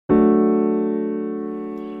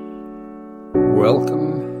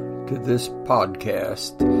Welcome to this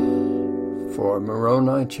podcast for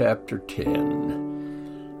Moroni chapter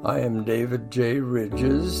 10. I am David J.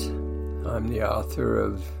 Ridges. I'm the author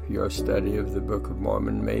of Your Study of the Book of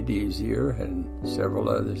Mormon Made Easier and several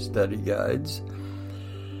other study guides.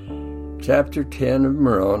 Chapter 10 of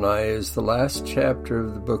Moroni is the last chapter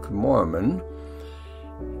of the Book of Mormon,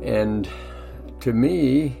 and to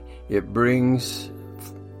me it brings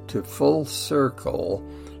to full circle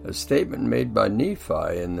a statement made by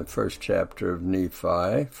Nephi in the first chapter of Nephi,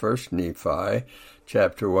 1 Nephi,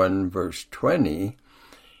 chapter 1, verse 20,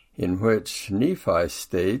 in which Nephi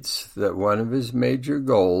states that one of his major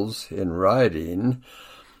goals in writing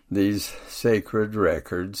these sacred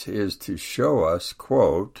records is to show us,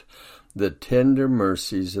 quote, the tender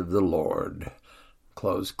mercies of the Lord,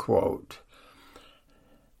 close quote.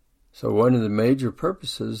 So one of the major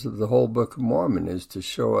purposes of the whole Book of Mormon is to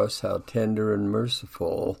show us how tender and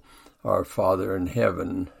merciful our Father in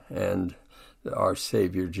heaven and our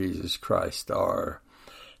Savior Jesus Christ are.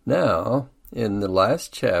 Now, in the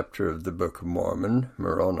last chapter of the Book of Mormon,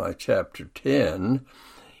 Moroni chapter 10,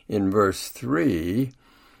 in verse 3,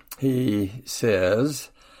 he says,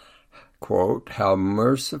 quote, how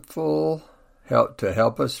merciful, to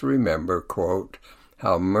help us remember, quote,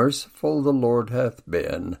 how merciful the Lord hath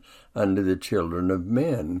been unto the children of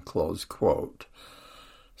men, close quote.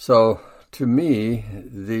 So, to me,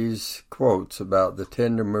 these quotes about the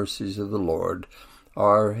tender mercies of the Lord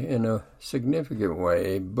are, in a significant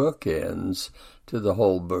way, bookends to the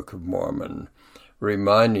whole Book of Mormon,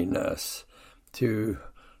 reminding us to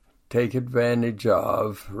take advantage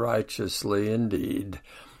of, righteously indeed,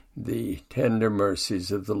 the tender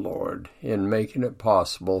mercies of the Lord in making it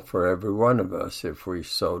possible for every one of us, if we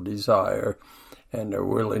so desire and are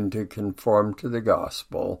willing to conform to the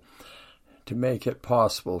gospel, to make it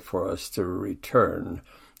possible for us to return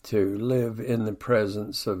to live in the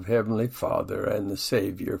presence of Heavenly Father and the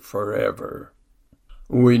Savior forever.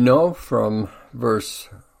 We know from verse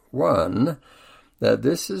 1 that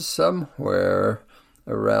this is somewhere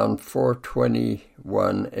around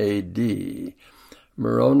 421 A.D.,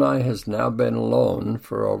 Moroni has now been alone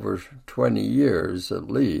for over 20 years at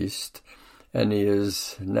least, and he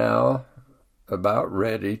is now about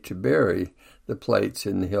ready to bury the plates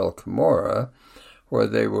in the hill Cumorah, where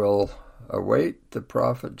they will await the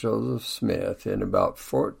prophet Joseph Smith in about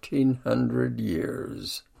 1400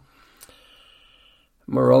 years.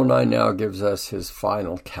 Moroni now gives us his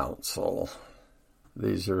final counsel.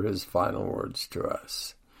 These are his final words to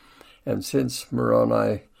us. And since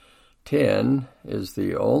Moroni 10 is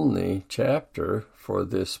the only chapter for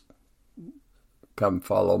this Come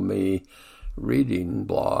Follow Me reading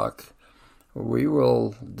block, we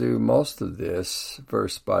will do most of this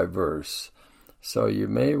verse by verse, so you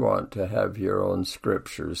may want to have your own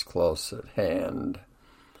scriptures close at hand.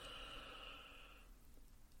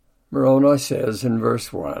 Moroni says in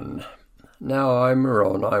verse 1, Now I,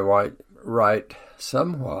 Moroni, write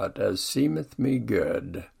somewhat as seemeth me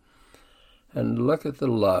good, and look at the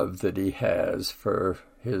love that he has for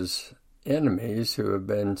his enemies who have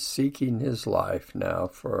been seeking his life now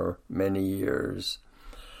for many years.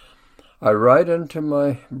 I write unto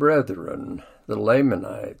my brethren, the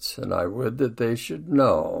Lamanites, and I would that they should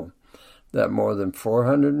know that more than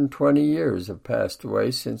 420 years have passed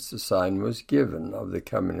away since the sign was given of the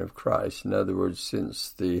coming of Christ. In other words, since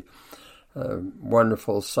the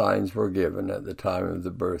wonderful signs were given at the time of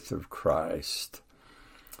the birth of Christ.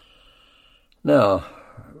 Now,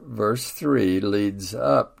 verse 3 leads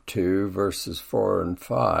up to verses 4 and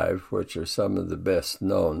 5, which are some of the best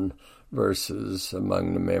known verses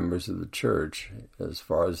among the members of the church as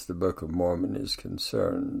far as the Book of Mormon is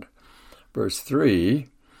concerned. Verse 3,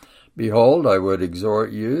 Behold, I would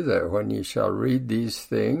exhort you that when ye shall read these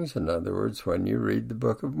things, in other words, when you read the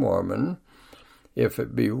Book of Mormon, if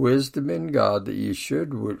it be wisdom in God that ye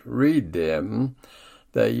should read them,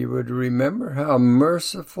 that you would remember how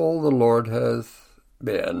merciful the Lord hath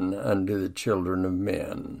been unto the children of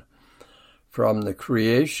men, from the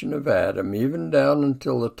creation of Adam, even down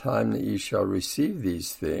until the time that ye shall receive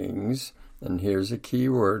these things. And here's a key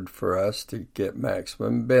word for us to get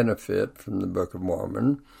maximum benefit from the Book of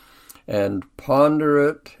Mormon, and ponder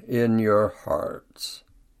it in your hearts.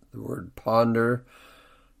 The word ponder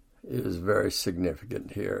is very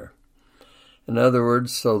significant here. In other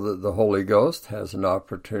words, so that the Holy Ghost has an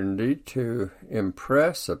opportunity to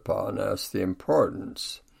impress upon us the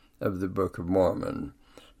importance of the Book of Mormon.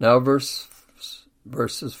 Now verses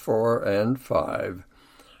 4 and 5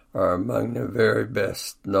 are among the very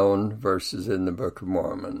best known verses in the Book of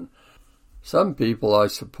Mormon. Some people, I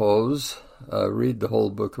suppose, read the whole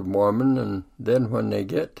Book of Mormon, and then when they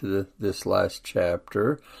get to this last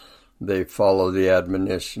chapter, they follow the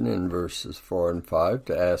admonition in verses 4 and 5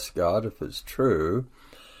 to ask God if it's true.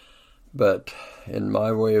 But in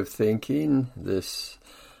my way of thinking, this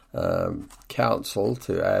counsel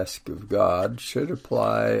to ask of God should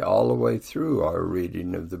apply all the way through our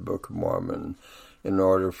reading of the Book of Mormon in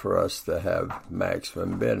order for us to have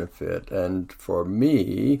maximum benefit. And for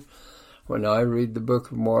me, when I read the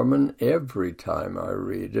Book of Mormon, every time I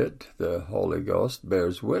read it, the Holy Ghost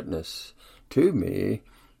bears witness to me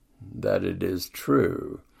that it is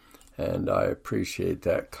true. And I appreciate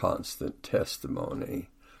that constant testimony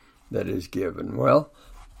that is given. Well,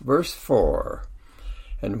 verse 4,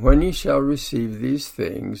 "And when ye shall receive these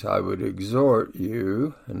things, I would exhort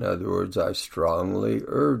you," in other words, I strongly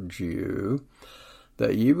urge you,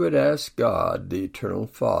 "that ye would ask God, the Eternal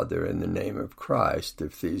Father, in the name of Christ,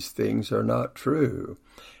 if these things are not true.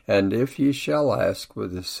 And if ye shall ask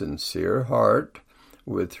with a sincere heart,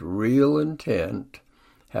 with real intent,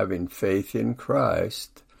 having faith in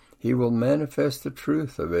Christ, he will manifest the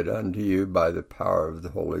truth of it unto you by the power of the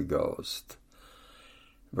Holy Ghost."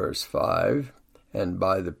 Verse 5, "And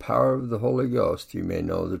by the power of the Holy Ghost you may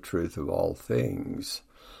know the truth of all things."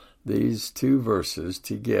 These two verses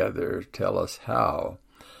together tell us how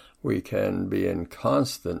we can be in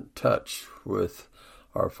constant touch with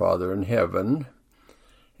our Father in heaven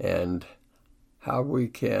and how we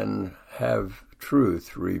can have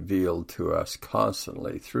truth revealed to us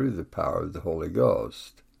constantly through the power of the Holy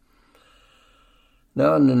Ghost.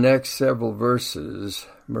 Now in the next several verses,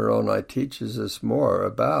 Moroni teaches us more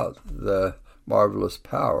about the marvelous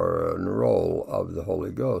power and role of the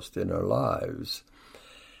Holy Ghost in our lives.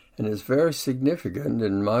 And it's very significant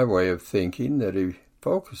in my way of thinking that he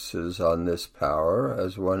focuses on this power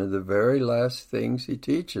as one of the very last things he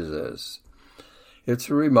teaches us. It's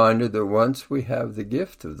a reminder that once we have the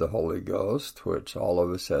gift of the Holy Ghost, which all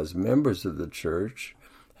of us as members of the church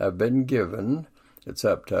have been given, it's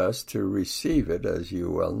up to us to receive it, as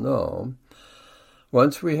you well know.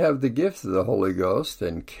 Once we have the gift of the Holy Ghost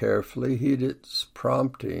and carefully heed its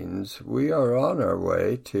promptings, we are on our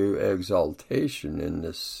way to exaltation in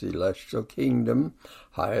the celestial kingdom,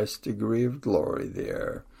 highest degree of glory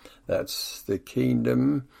there. That's the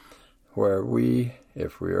kingdom where we,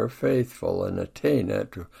 if we are faithful and attain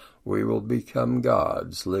it, we will become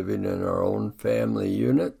gods, living in our own family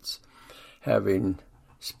units, having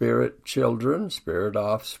spirit children, spirit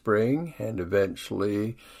offspring, and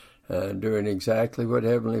eventually doing exactly what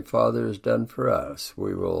Heavenly Father has done for us.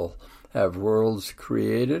 We will have worlds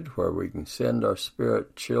created where we can send our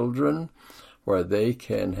spirit children, where they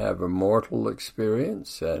can have a mortal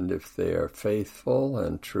experience, and if they are faithful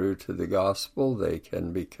and true to the gospel, they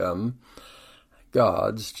can become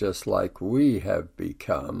gods just like we have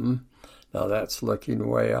become. Now that's looking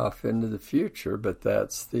way off into the future, but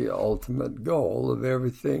that's the ultimate goal of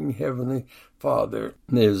everything Heavenly Father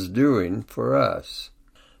is doing for us.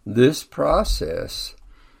 This process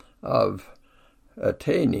of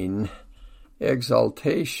attaining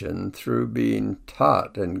exaltation through being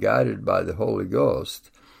taught and guided by the Holy Ghost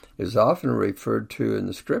is often referred to in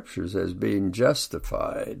the Scriptures as being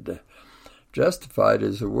justified. Justified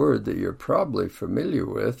is a word that you're probably familiar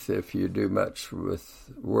with if you do much with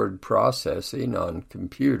word processing on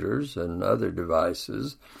computers and other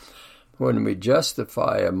devices. When we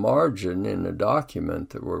justify a margin in a document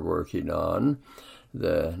that we're working on,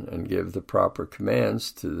 and give the proper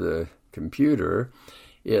commands to the computer,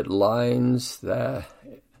 it lines that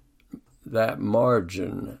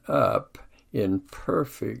margin up in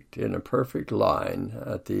a perfect line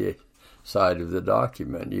at the side of the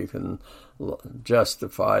document. You can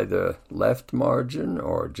justify the left margin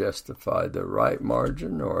or justify the right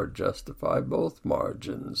margin or justify both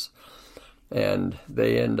margins. And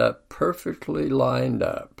they end up perfectly lined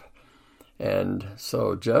up. And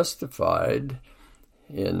so justified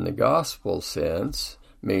in the gospel sense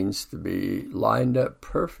means to be lined up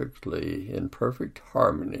perfectly in perfect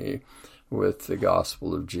harmony with the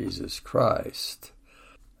gospel of Jesus Christ.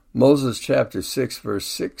 Moses chapter 6 verse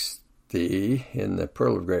 60 in the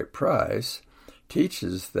Pearl of Great Price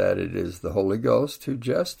teaches that it is the Holy Ghost who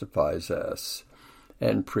justifies us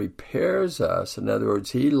and prepares us. In other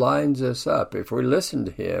words, he lines us up. If we listen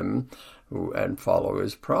to him and follow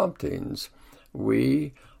his promptings,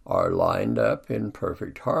 we are lined up in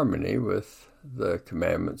perfect harmony with the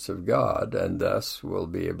commandments of God, and thus will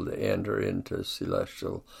be able to enter into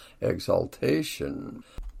celestial exaltation.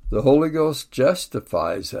 The Holy Ghost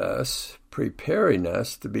justifies us, preparing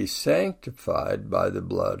us to be sanctified by the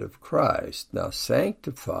blood of Christ. Now,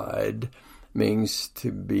 sanctified means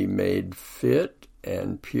to be made fit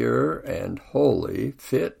and pure and holy,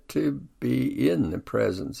 fit to be in the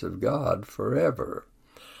presence of God forever.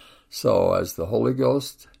 So as the Holy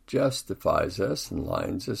Ghost justifies us and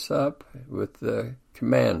lines us up with the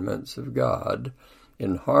commandments of God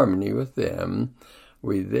in harmony with them,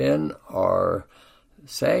 we then are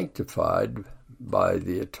sanctified by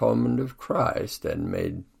the atonement of Christ and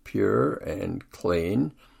made pure and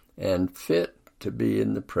clean and fit to be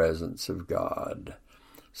in the presence of God.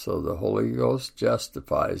 So the Holy Ghost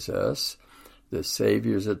justifies us, the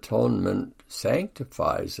Savior's atonement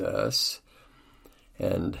sanctifies us,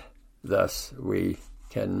 and thus we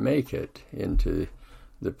can make it into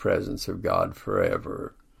the presence of God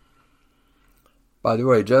forever. By the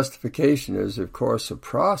way, justification is, of course, a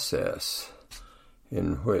process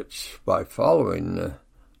in which, by following the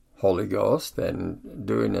Holy Ghost and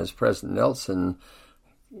doing as President Nelson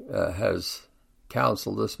has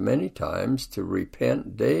counseled us many times, to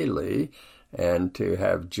repent daily and to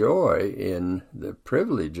have joy in the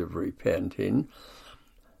privilege of repenting,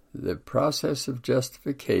 the process of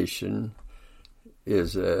justification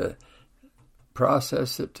is a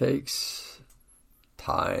process that takes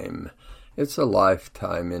time. It's a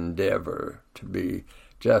lifetime endeavor to be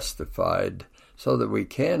justified so that we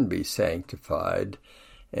can be sanctified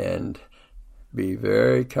and be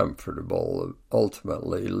very comfortable,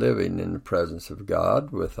 ultimately living in the presence of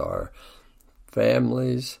God with our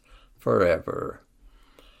families forever.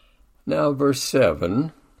 Now, verse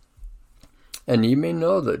 7, and ye may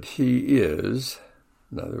know that he is,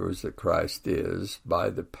 in other words, that Christ is, by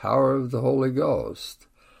the power of the Holy Ghost.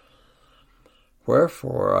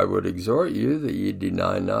 Wherefore I would exhort you that ye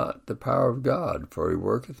deny not the power of God, for he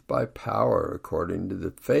worketh by power according to the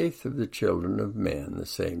faith of the children of men, the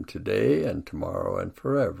same today and tomorrow and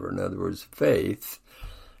forever. In other words, faith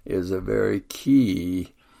is a very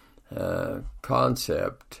key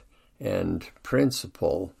concept and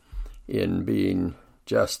principle in being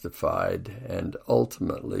justified and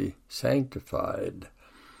ultimately sanctified.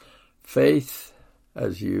 Faith,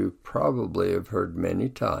 as you probably have heard many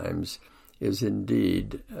times, is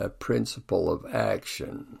indeed a principle of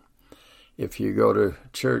action. If you go to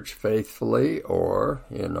church faithfully, or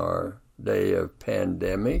in our day of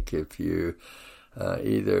pandemic, if you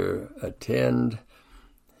either attend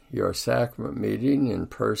your sacrament meeting in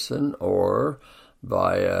person or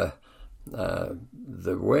via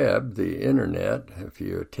the web, the internet, if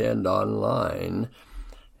you attend online,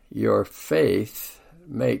 your faith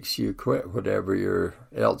makes you quit whatever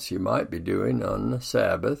else you might be doing on the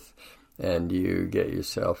Sabbath, and you get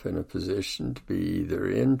yourself in a position to be either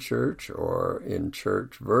in church or in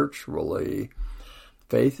church virtually.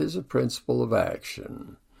 Faith is a principle of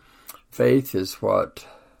action. Faith is what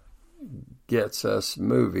gets us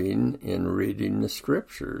moving in reading the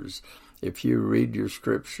Scriptures. If you read your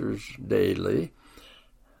Scriptures daily,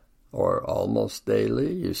 or almost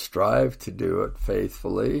daily, you strive to do it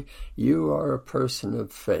faithfully, you are a person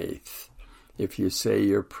of faith. If you say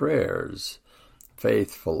your prayers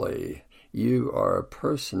faithfully, you are a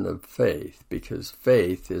person of faith, because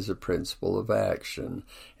faith is a principle of action.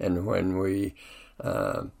 And when we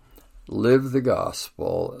live the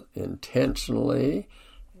gospel intentionally,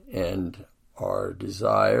 and our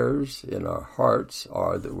desires in our hearts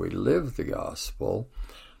are that we live the gospel,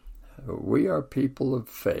 we are people of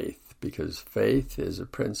faith, because faith is a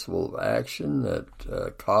principle of action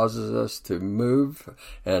that causes us to move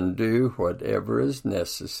and do whatever is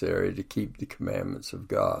necessary to keep the commandments of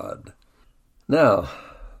God. Now,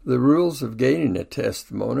 the rules of gaining a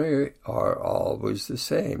testimony are always the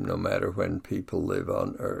same, no matter when people live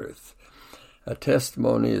on earth. A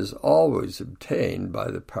testimony is always obtained by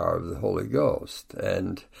the power of the Holy Ghost,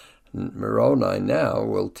 and Moroni now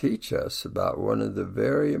will teach us about one of the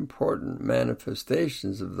very important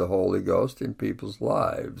manifestations of the Holy Ghost in people's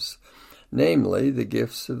lives, namely the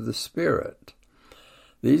gifts of the Spirit.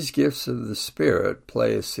 These gifts of the Spirit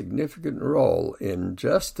play a significant role in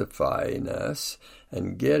justifying us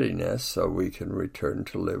and getting us so we can return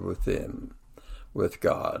to live with Him, with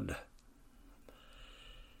God.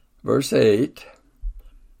 Verse 8,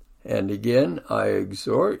 and again I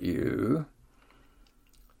exhort you,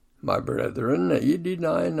 my brethren, that ye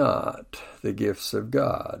deny not the gifts of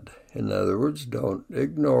God. In other words, don't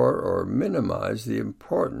ignore or minimize the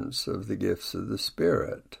importance of the gifts of the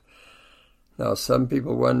Spirit. Now, some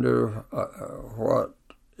people wonder, what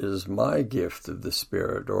is my gift of the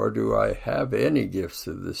Spirit, or do I have any gifts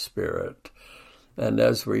of the Spirit? And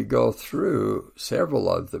as we go through several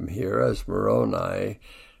of them here, as Moroni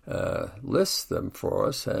lists them for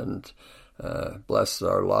us and blesses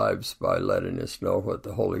our lives by letting us know what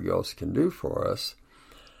the Holy Ghost can do for us,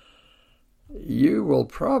 you will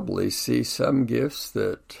probably see some gifts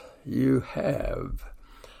that you have.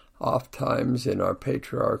 Oftentimes in our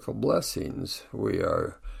patriarchal blessings, we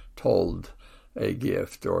are told a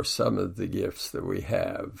gift or some of the gifts that we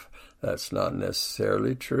have. That's not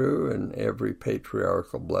necessarily true in every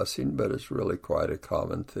patriarchal blessing, but it's really quite a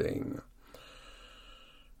common thing.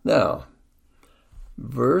 Now,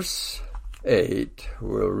 verse 8,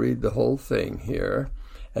 we'll read the whole thing here.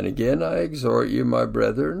 And again I exhort you, my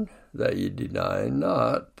brethren, that ye deny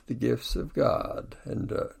not the gifts of God. And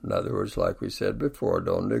in other words, like we said before,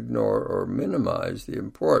 don't ignore or minimize the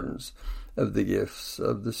importance of the gifts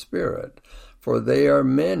of the Spirit. For they are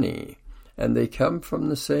many, and they come from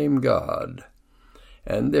the same God.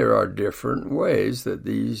 And there are different ways that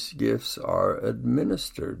these gifts are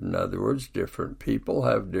administered. In other words, different people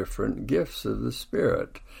have different gifts of the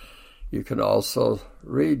Spirit. You can also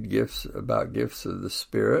read about gifts of the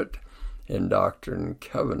Spirit in Doctrine and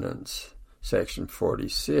Covenants, section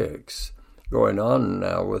 46. Going on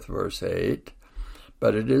now with verse 8.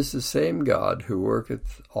 But it is the same God who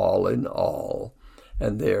worketh all in all,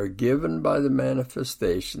 and they are given by the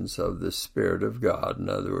manifestations of the Spirit of God, in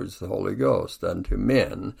other words, the Holy Ghost, unto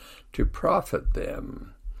men to profit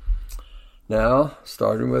them. Now,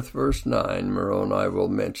 starting with verse 9, Moroni will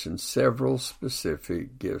mention several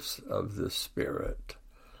specific gifts of the Spirit.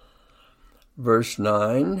 Verse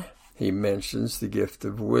 9, he mentions the gift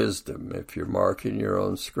of wisdom. If you're marking your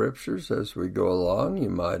own scriptures as we go along, you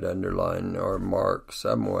might underline or mark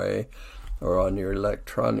some way, or on your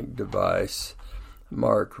electronic device,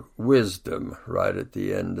 mark wisdom right at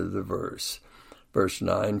the end of the verse. Verse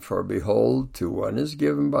 9, for behold, to one is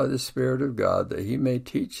given by the Spirit of God that he may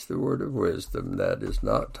teach the word of wisdom. That is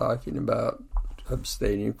not talking about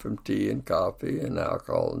abstaining from tea and coffee and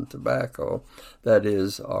alcohol and tobacco. That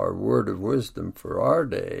is our word of wisdom for our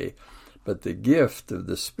day. But the gift of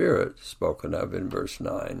the Spirit spoken of in verse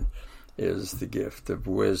 9 is the gift of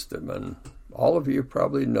wisdom. And all of you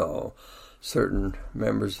probably know certain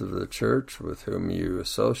members of the church with whom you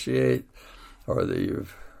associate or that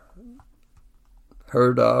you've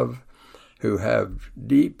heard of, who have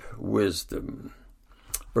deep wisdom.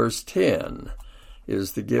 Verse 10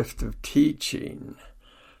 is the gift of teaching.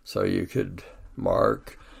 So you could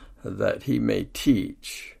mark that he may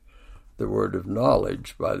teach the word of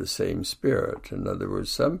knowledge by the same Spirit. In other words,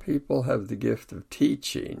 some people have the gift of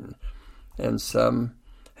teaching, and some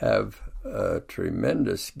have a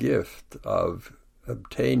tremendous gift of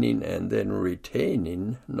obtaining and then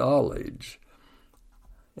retaining knowledge.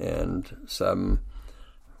 And some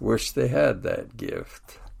wish they had that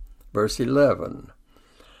gift. Verse 11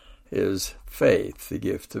 is faith, the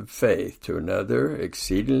gift of faith, to another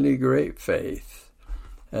exceedingly great faith.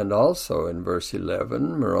 And also in verse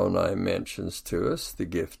 11, Moroni mentions to us the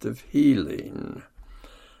gift of healing.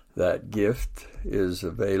 That gift is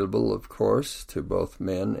available, of course, to both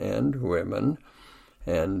men and women,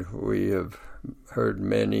 and we have heard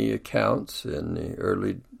many accounts in the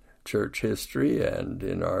early church history and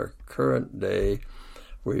in our current day.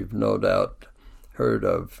 We've no doubt heard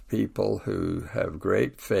of people who have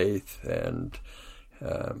great faith and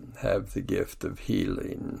have the gift of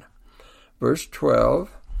healing. Verse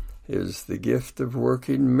 12 is the gift of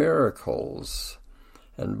working miracles.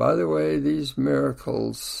 And by the way, these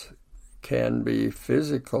miracles can be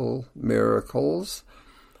physical miracles,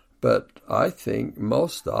 but I think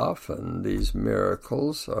most often these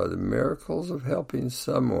miracles are the miracles of helping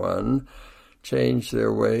someone change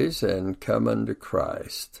their ways and come unto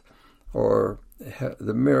Christ, or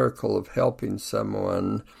the miracle of helping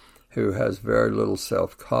someone who has very little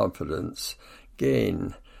self-confidence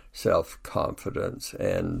gain self-confidence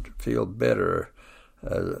and feel better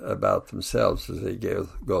about themselves as they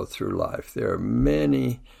go through life. There are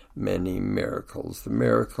many, many miracles. The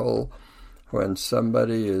miracle when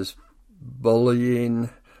somebody is bullying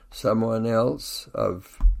someone else,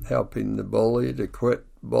 of helping the bully to quit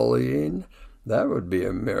bullying, that would be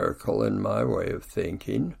a miracle in my way of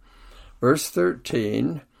thinking. Verse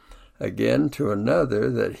 13, again to another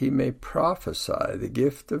that he may prophesy, the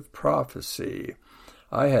gift of prophecy.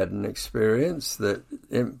 I had an experience that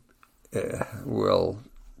will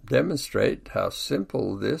demonstrate how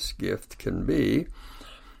simple this gift can be.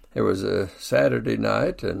 It was a Saturday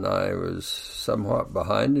night, and I was somewhat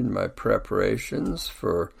behind in my preparations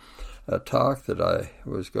for a talk that I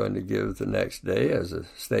was going to give the next day as a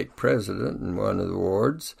stake president in one of the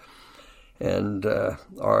wards. And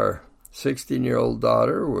our 16-year-old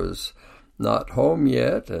daughter was not home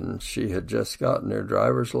yet, and she had just gotten her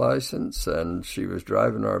driver's license, and she was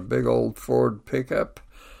driving our big old Ford pickup,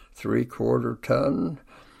 3/4 ton.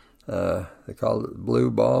 They called it the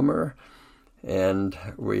Blue Bomber. And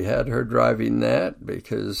we had her driving that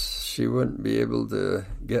because she wouldn't be able to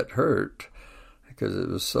get hurt because it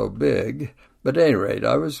was so big. But at any rate,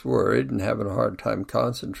 I was worried and having a hard time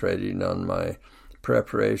concentrating on my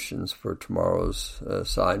preparations for tomorrow's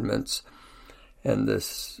assignments. And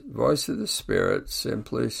this voice of the Spirit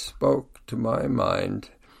simply spoke to my mind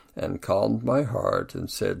and calmed my heart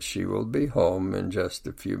and said, she will be home in just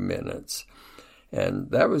a few minutes.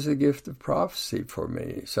 And that was a gift of prophecy for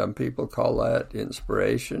me. Some people call that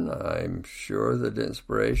inspiration. I'm sure that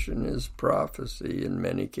inspiration is prophecy in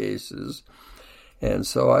many cases. And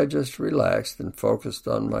so I just relaxed and focused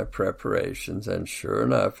on my preparations. And sure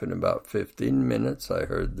enough, in about 15 minutes, I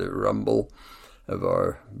heard the rumble of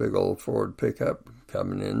our big old Ford pickup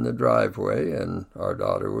coming in the driveway, and our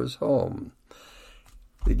daughter was home.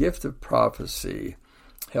 The gift of prophecy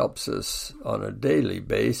helps us on a daily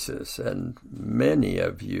basis, and many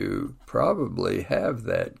of you probably have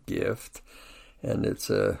that gift, and it's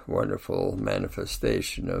a wonderful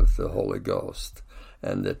manifestation of the Holy Ghost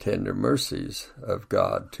and the tender mercies of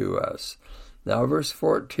God to us. Now, verse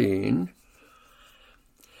 14,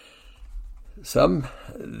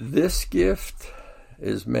 this gift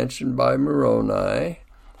is mentioned by Moroni,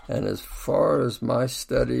 and as far as my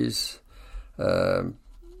studies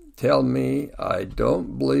tell me, I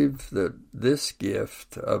don't believe that this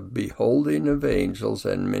gift of beholding of angels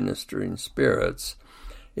and ministering spirits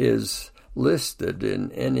is listed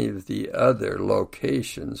in any of the other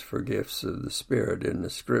locations for gifts of the Spirit in the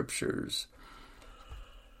Scriptures.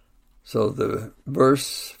 So the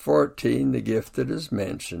verse 14, the gift that is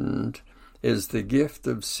mentioned, is the gift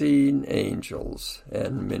of seeing angels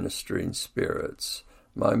and ministering spirits.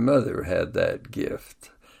 My mother had that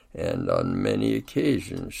gift, and on many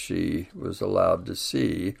occasions she was allowed to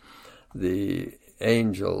see the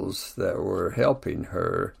angels that were helping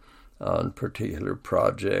her on particular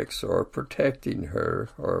projects or protecting her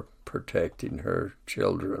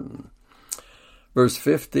children. Verse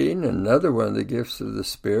 15, another one of the gifts of the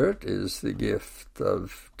Spirit is the gift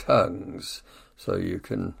of tongues. So you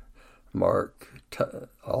can mark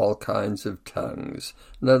all kinds of tongues.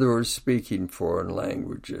 In other words, speaking foreign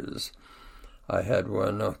languages. I had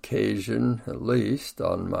one occasion, at least,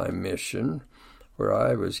 on my mission where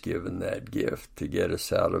I was given that gift to get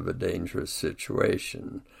us out of a dangerous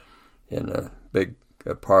situation in a big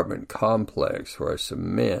apartment complex where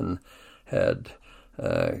some men had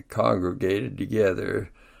congregated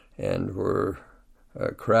together and were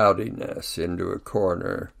crowding us into a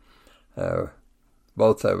corner.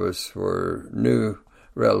 Both of us were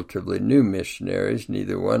relatively new missionaries.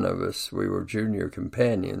 Neither one of us, we were junior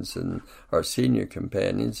companions, and our senior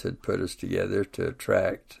companions had put us together to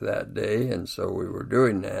attract that day, and so we were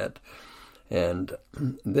doing that. And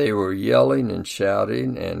they were yelling and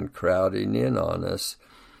shouting and crowding in on us,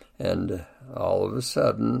 and all of a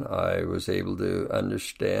sudden I was able to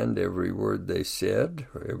understand every word they said.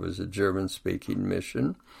 It was a German-speaking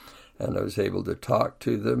mission, and I was able to talk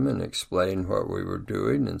to them and explain what we were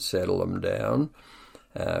doing and settle them down,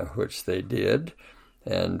 which they did.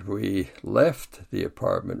 And we left the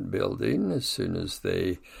apartment building as soon as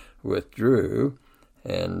they withdrew,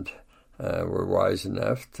 and were wise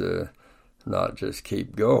enough to not just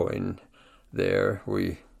keep going there.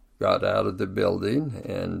 We got out of the building,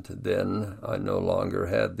 and then I no longer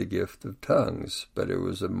had the gift of tongues, but it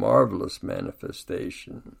was a marvelous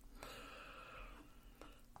manifestation.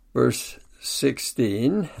 Verse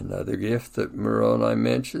 16, another gift that Moroni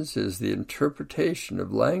mentions, is the interpretation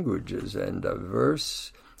of languages and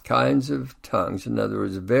diverse kinds of tongues. In other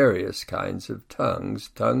words, various kinds of tongues,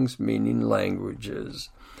 tongues meaning languages.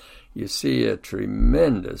 You see a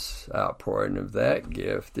tremendous outpouring of that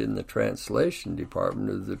gift in the translation department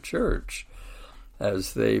of the church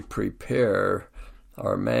as they prepare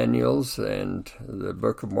our manuals and the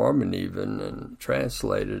Book of Mormon even, and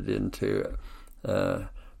translate it into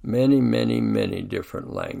many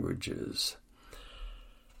different languages.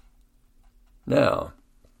 Now,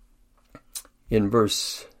 in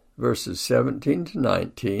verses 17 to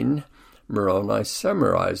 19, Moroni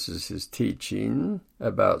summarizes his teaching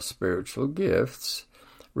about spiritual gifts,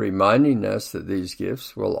 reminding us that these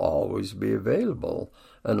gifts will always be available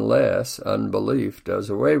unless unbelief does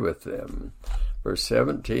away with them. Verse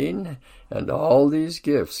 17, and all these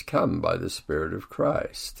gifts come by the Spirit of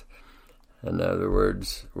Christ. In other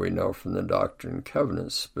words, we know from the Doctrine and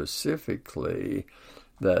Covenants specifically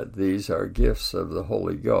that these are gifts of the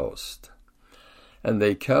Holy Ghost. And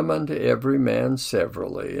they come unto every man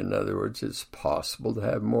severally. In other words, it's possible to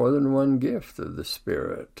have more than one gift of the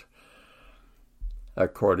Spirit,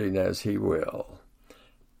 according as he will.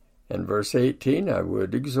 And verse 18, I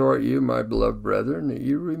would exhort you, my beloved brethren, that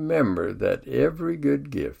you remember that every good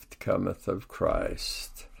gift cometh of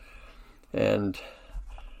Christ. And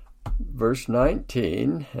verse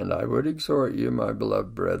 19, and I would exhort you, my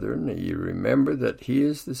beloved brethren, that you remember that he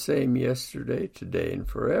is the same yesterday, today, and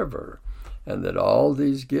forever, and that all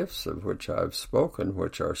these gifts of which I have spoken,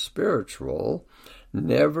 which are spiritual,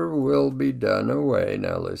 never will be done away.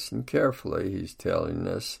 Now listen carefully. He's telling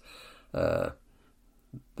us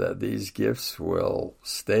that these gifts will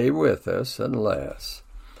stay with us unless,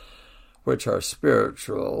 which are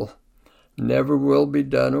spiritual, never will be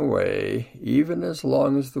done away, even as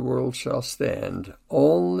long as the world shall stand,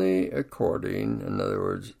 only according, in other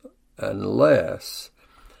words, unless,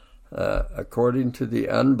 according to the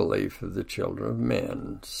unbelief of the children of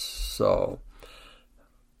men. So,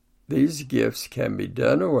 these gifts can be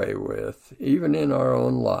done away with, even in our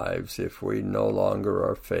own lives, if we no longer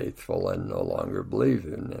are faithful and no longer believe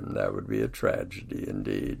in them. That would be a tragedy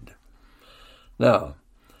indeed. Now,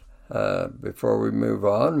 before we move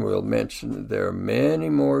on, we'll mention that there are many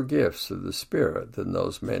more gifts of the Spirit than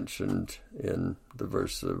those mentioned in the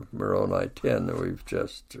verse of Moroni 10 that we've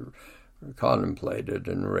just contemplated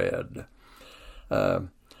and read.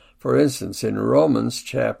 For instance, in Romans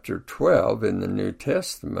chapter 12 in the New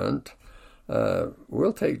Testament,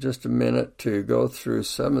 we'll take just a minute to go through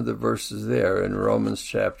some of the verses there in Romans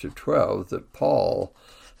chapter 12 that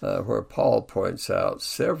where Paul points out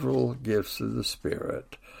several gifts of the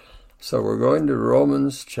Spirit. So we're going to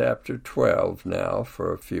Romans chapter 12 now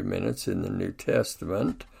for a few minutes in the New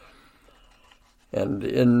Testament. And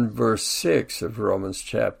in verse 6 of Romans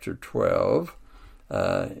chapter 12,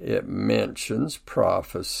 it mentions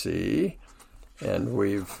prophecy, and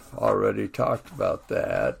we've already talked about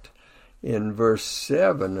that. In verse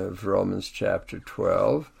 7 of Romans chapter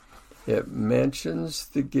 12, it mentions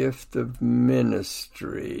the gift of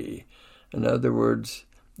ministry. In other words,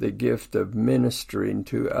 the gift of ministering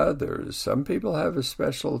to others. Some people have a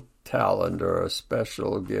special talent or a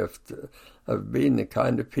special gift of being the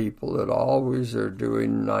kind of people that always are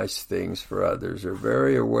doing nice things for others, are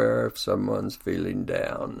very aware if someone's feeling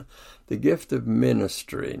down. The gift of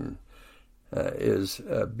ministering is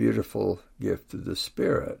a beautiful gift of the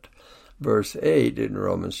Spirit. Verse 8 in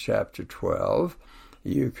Romans chapter 12,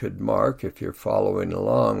 you could mark, if you're following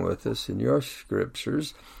along with us in your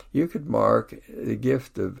scriptures, you could mark the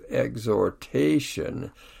gift of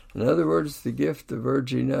exhortation. In other words, the gift of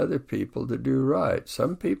urging other people to do right.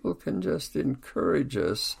 Some people can just encourage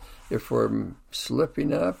us if we're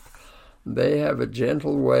slipping up. They have a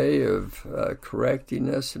gentle way of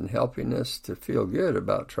correcting us and helping us to feel good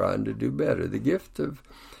about trying to do better. The gift of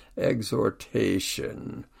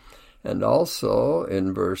exhortation. And also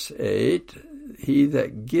in verse 8, he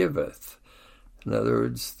that giveth. In other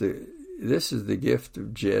words, this is the gift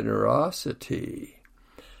of generosity.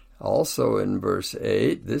 Also in verse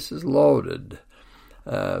 8, this is loaded,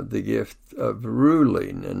 the gift of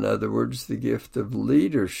ruling. In other words, the gift of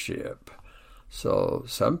leadership. So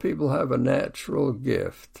some people have a natural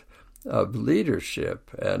gift of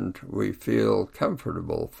leadership, and we feel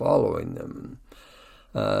comfortable following them.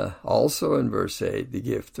 Also in verse 8, the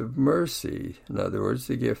gift of mercy. In other words,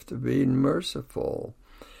 the gift of being merciful.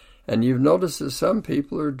 And you've noticed that some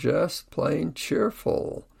people are just plain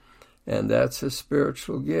cheerful. And that's a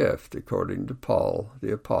spiritual gift, according to Paul,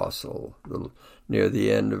 the apostle. Near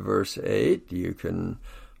the end of verse 8, you can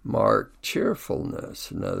mark cheerfulness.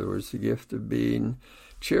 In other words, the gift of being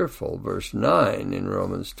cheerful. Verse 9 in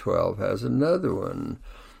Romans 12 has another one.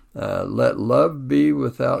 Let love be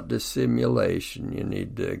without dissimulation. You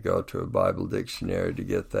need to go to a Bible dictionary to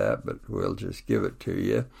get that, but we'll just give it to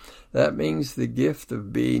you. That means the gift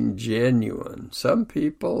of being genuine. Some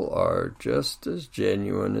people are just as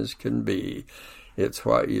genuine as can be. It's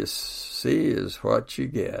what you see is what you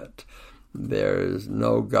get. There is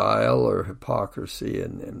no guile or hypocrisy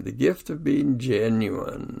in them. The gift of being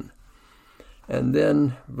genuine. And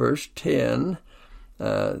then verse 10,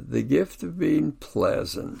 the gift of being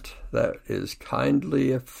pleasant. That is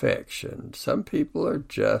kindly affection. Some people are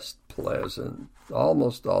just pleasant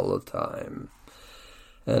almost all the time.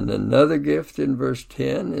 And another gift in verse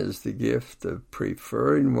 10 is the gift of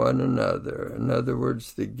preferring one another. In other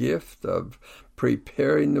words, the gift of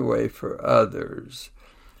preparing the way for others.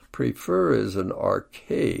 Prefer is an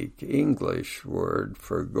archaic English word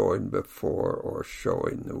for going before or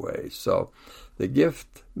showing the way. So the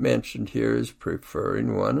gift mentioned here is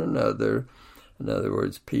preferring one another. In other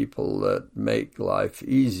words, people that make life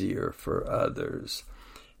easier for others.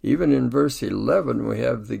 Even in verse 11, we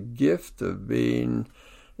have the gift of being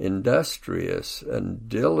Industrious and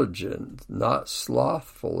diligent, not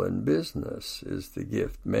slothful in business is the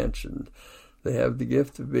gift mentioned. They have the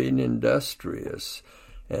gift of being industrious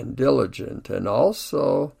and diligent, and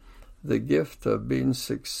also the gift of being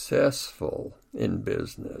successful in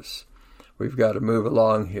business. We've got to move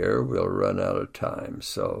along here. We'll run out of time.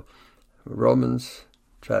 So Romans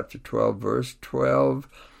chapter 12, verse 12,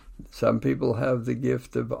 some people have the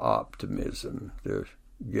gift of optimism, the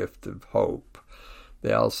gift of hope.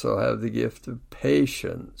 They also have the gift of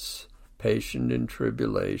patience, patient in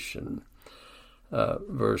tribulation.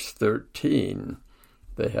 Verse 13,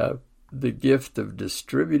 they have the gift of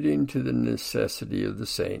distributing to the necessity of the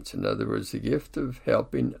saints. In other words, the gift of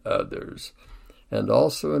helping others. And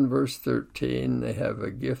also in verse 13, they have a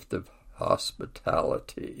gift of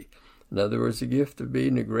hospitality. In other words, the gift of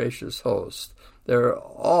being a gracious host. There are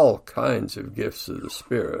all kinds of gifts of the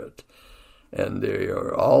Spirit, and they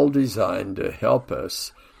are all designed to help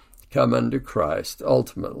us come unto Christ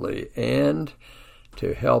ultimately, and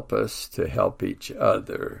to help us to help each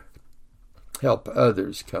other, help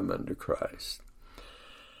others come unto Christ.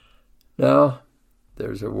 Now,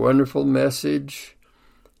 there's a wonderful message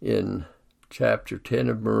in chapter 10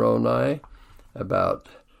 of Moroni about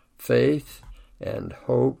faith and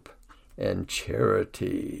hope and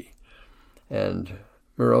charity. And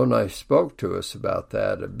Moroni spoke to us about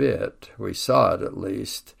that a bit. We saw it at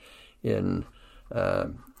least in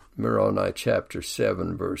Moroni chapter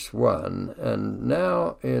 7, verse 1. And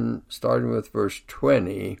now, starting with verse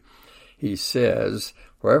 20, he says,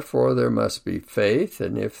 "Wherefore there must be faith,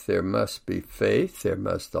 and if there must be faith, there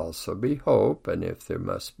must also be hope, and if there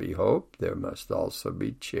must be hope, there must also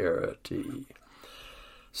be charity."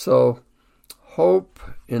 So, hope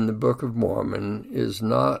in the Book of Mormon is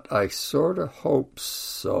not, I sort of hope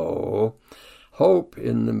so. Hope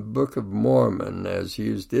in the Book of Mormon, as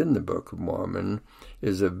used in the Book of Mormon,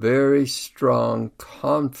 is a very strong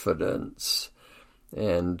confidence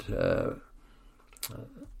and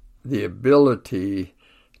the ability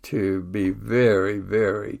to be very,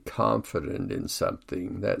 very confident in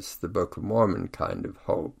something. That's the Book of Mormon kind of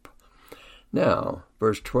hope. Now,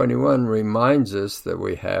 verse 21 reminds us that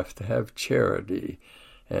we have to have charity,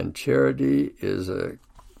 and charity is a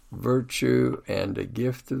virtue and a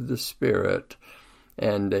gift of the Spirit,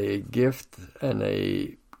 and a gift and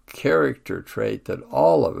a character trait that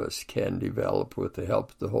all of us can develop with the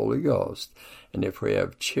help of the Holy Ghost. And if we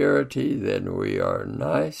have charity, then we are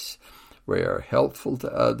nice, we are helpful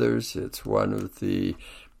to others. It's one of the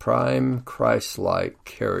prime Christ-like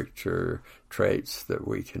character traits that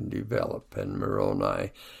we can develop. And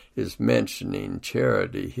Moroni is mentioning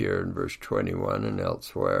charity here in verse 21 and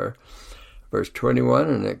elsewhere. Verse 21,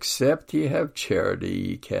 "And except ye have charity,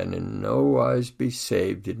 ye can in no wise be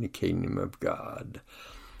saved in the kingdom of God.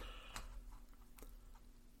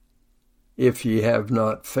 If ye have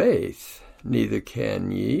not faith, neither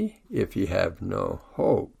can ye if ye have no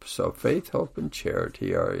hope." So faith, hope, and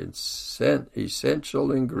charity are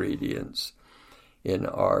essential ingredients in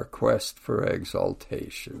our quest for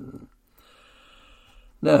exaltation.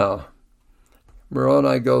 Now,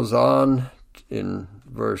 Moroni goes on in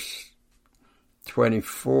verse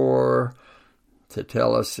 24 to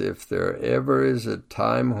tell us if there ever is a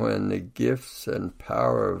time when the gifts and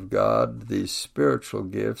power of God, these spiritual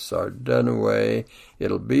gifts, are done away,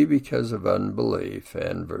 it'll be because of unbelief.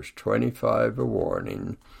 And verse 25, a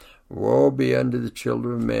warning, "Woe be unto the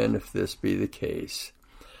children of men if this be the case.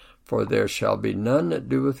 For there shall be none that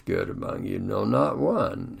doeth good among you, no, not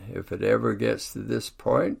one." If it ever gets to this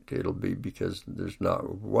point, it'll be because there's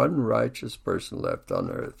not one righteous person left on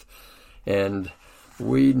earth. And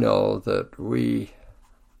we know that we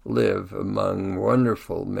live among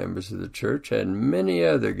wonderful members of the church and many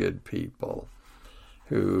other good people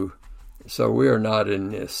so we are not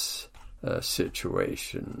in this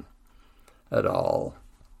situation at all.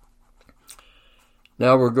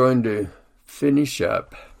 Now we're going to finish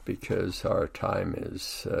up because our time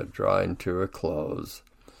is drawing to a close.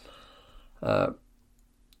 By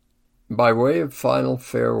way of final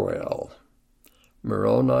farewell,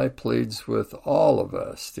 Moroni pleads with all of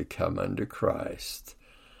us to come unto Christ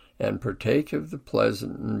and partake of the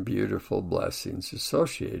pleasant and beautiful blessings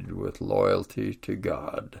associated with loyalty to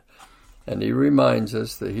God. And he reminds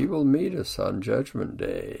us that he will meet us on Judgment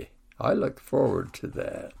Day. I look forward to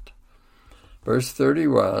that. Verse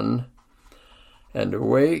 31, "And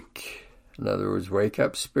awake," in other words, wake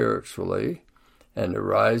up spiritually, "and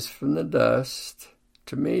arise from the dust."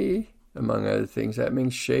 To me, among other things, that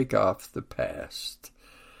means shake off the past.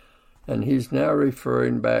 And he's now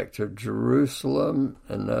referring back to Jerusalem,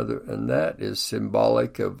 and that is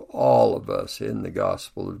symbolic of all of us in the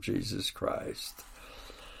gospel of Jesus Christ.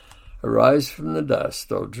 Arise from the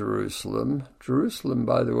dust, O Jerusalem. Jerusalem,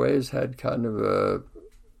 by the way, has had kind of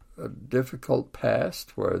a difficult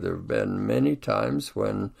past where there have been many times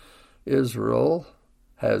when Israel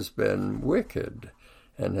has been wicked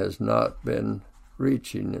and has not been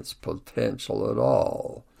reaching its potential at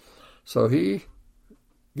all. So he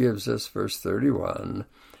gives us verse 31,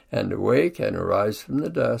 and awake and arise from the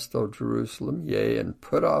dust, O Jerusalem, yea, and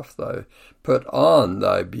put on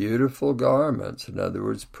thy beautiful garments. In other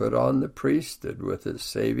words, put on the priesthood with its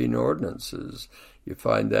saving ordinances. You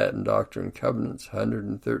find that in Doctrine and Covenants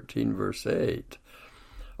 113, verse 8.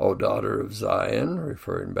 O daughter of Zion,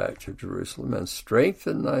 referring back to Jerusalem, and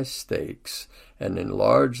strengthen thy stakes, and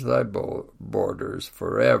enlarge thy borders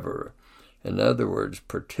forever. In other words,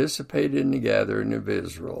 participate in the gathering of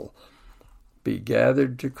Israel. Be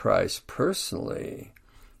gathered to Christ personally,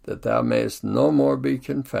 that thou mayest no more be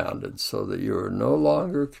confounded, so that you are no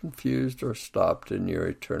longer confused or stopped in your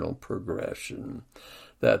eternal progression,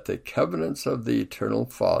 that the covenants of the eternal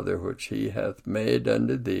Father, which he hath made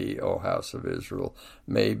unto thee, O house of Israel,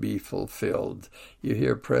 may be fulfilled. You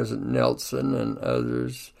hear President Nelson and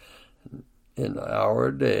others in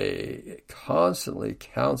our day constantly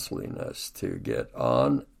counseling us to get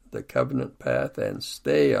on the covenant path and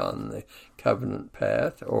stay on the covenant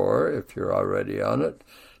path, or if you're already on it,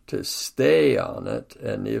 to stay on it,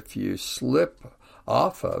 and if you slip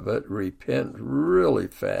off of it, repent really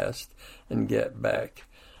fast and get back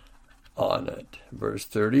on it. Verse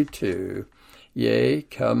 32, yea,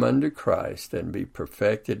 come unto Christ, and be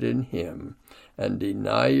perfected in him, and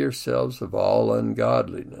deny yourselves of all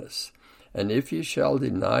ungodliness. And if ye shall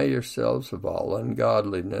deny yourselves of all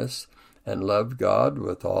ungodliness, and love God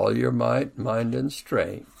with all your might, mind, and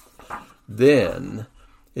strength, then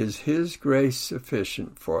is his grace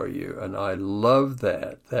sufficient for you. And I love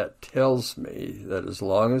that. That tells me that as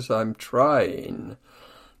long as I'm trying,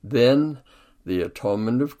 then the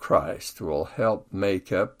atonement of Christ will help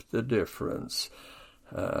make up the difference,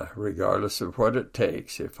 regardless of what it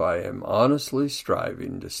takes. If I am honestly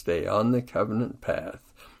striving to stay on the covenant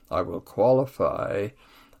path, I will qualify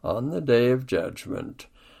on the day of judgment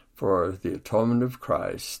for the atonement of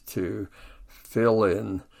Christ to fill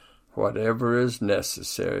in whatever is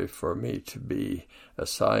necessary for me to be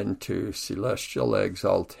assigned to celestial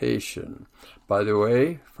exaltation. By the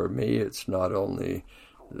way, for me, it's not only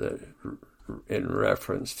in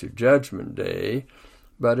reference to Judgment Day,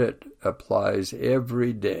 but it applies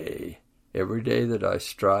every day. Every day that I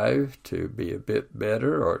strive to be a bit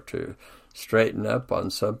better or to straighten up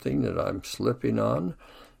on something that I'm slipping on,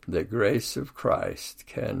 the grace of Christ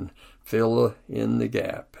can fill in the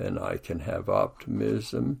gap, and I can have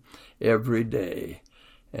optimism every day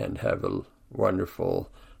and have a wonderful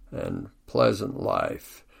and pleasant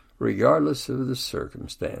life, regardless of the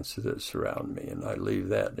circumstances that surround me. And I leave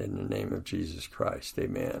that in the name of Jesus Christ.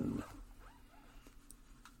 Amen.